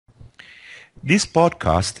This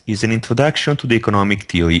podcast is an introduction to the economic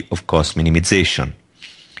theory of cost minimization.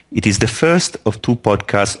 It is the first of two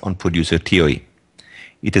podcasts on producer theory.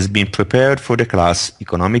 It has been prepared for the class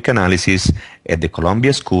Economic Analysis at the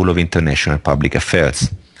Columbia School of International Public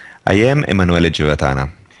Affairs. I am Emanuele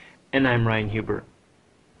Giratana. And I'm Ryan Huber.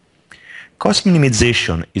 Cost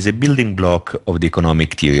minimization is a building block of the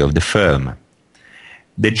economic theory of the firm.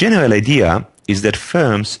 The general idea is that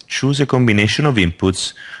firms choose a combination of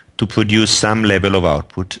inputs to produce some level of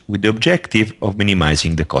output with the objective of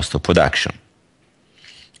minimizing the cost of production.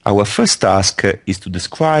 Our first task is to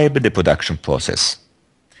describe the production process.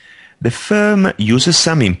 The firm uses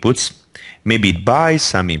some inputs, maybe it buys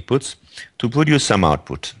some inputs, to produce some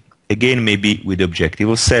output, again maybe with the objective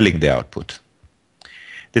of selling the output.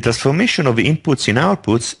 The transformation of inputs in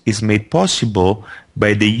outputs is made possible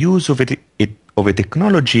by the use of a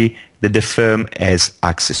technology that the firm has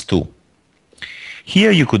access to.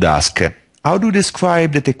 Here you could ask, how do you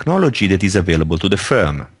describe the technology that is available to the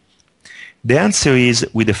firm? The answer is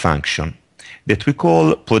with a function that we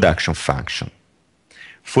call production function.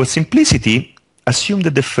 For simplicity, assume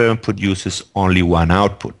that the firm produces only one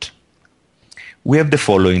output. We have the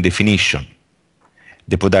following definition.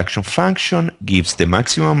 The production function gives the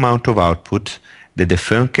maximum amount of output that the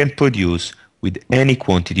firm can produce with any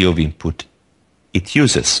quantity of input it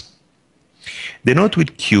uses. Denote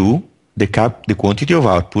with Q the quantity of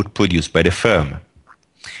output produced by the firm.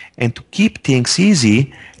 And to keep things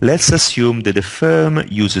easy, let's assume that the firm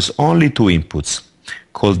uses only two inputs.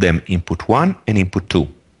 Call them input 1 and input 2.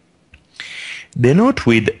 Denote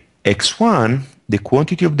with X1 the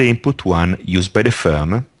quantity of the input 1 used by the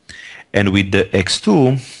firm, and with the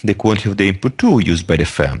X2 the quantity of the input 2 used by the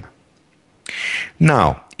firm.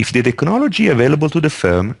 Now, if the technology available to the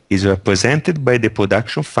firm is represented by the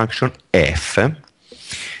production function F,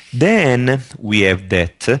 then we have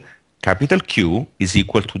that capital Q is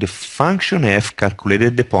equal to the function F calculated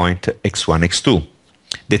at the point x1, x2.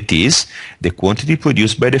 That is, the quantity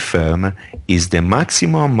produced by the firm is the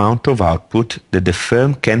maximum amount of output that the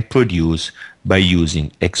firm can produce by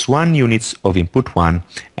using x1 units of input 1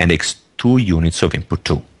 and x2 units of input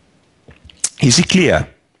 2. Is it clear?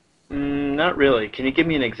 Not really. Can you give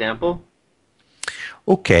me an example?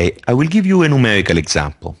 Okay, I will give you a numerical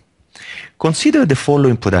example. Consider the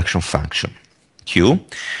following production function. Q,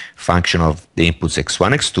 function of the inputs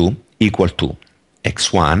x1, x2, equal to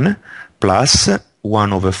x1 plus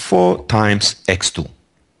 1 over 4 times x2.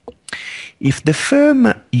 If the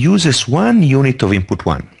firm uses 1 unit of input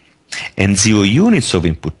 1 and 0 units of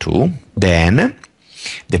input 2, then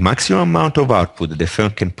the maximum amount of output that the firm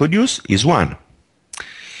can produce is 1.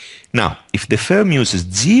 Now, if the firm uses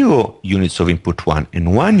 0 units of input 1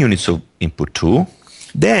 and 1 unit of input 2,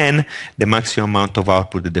 then the maximum amount of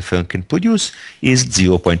output that the firm can produce is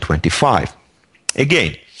 0.25.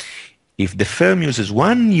 Again, if the firm uses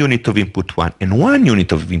 1 unit of input 1 and 1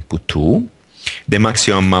 unit of input 2, the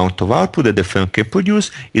maximum amount of output that the firm can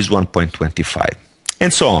produce is 1.25,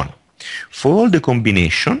 and so on. For all the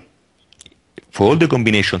combinations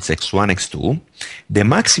x1, x2, the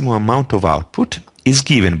maximum amount of output is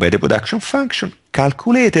given by the production function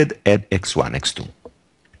calculated at x1, x2.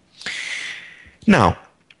 Now,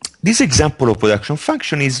 this example of production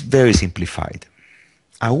function is very simplified.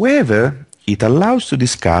 However, it allows to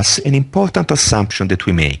discuss an important assumption that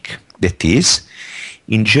we make. That is,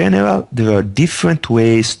 in general, there are different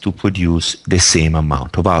ways to produce the same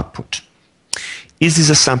amount of output. Is this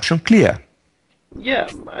assumption clear? Yeah,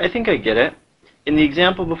 I think I get it. In the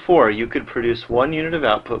example before, you could produce 1 unit of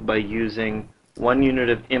output by using 1 unit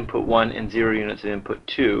of input 1 and 0 units of input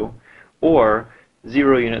 2, or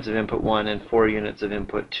 0 units of input 1 and 4 units of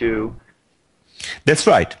input 2. That's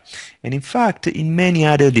right. And in fact, in many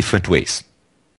other different ways.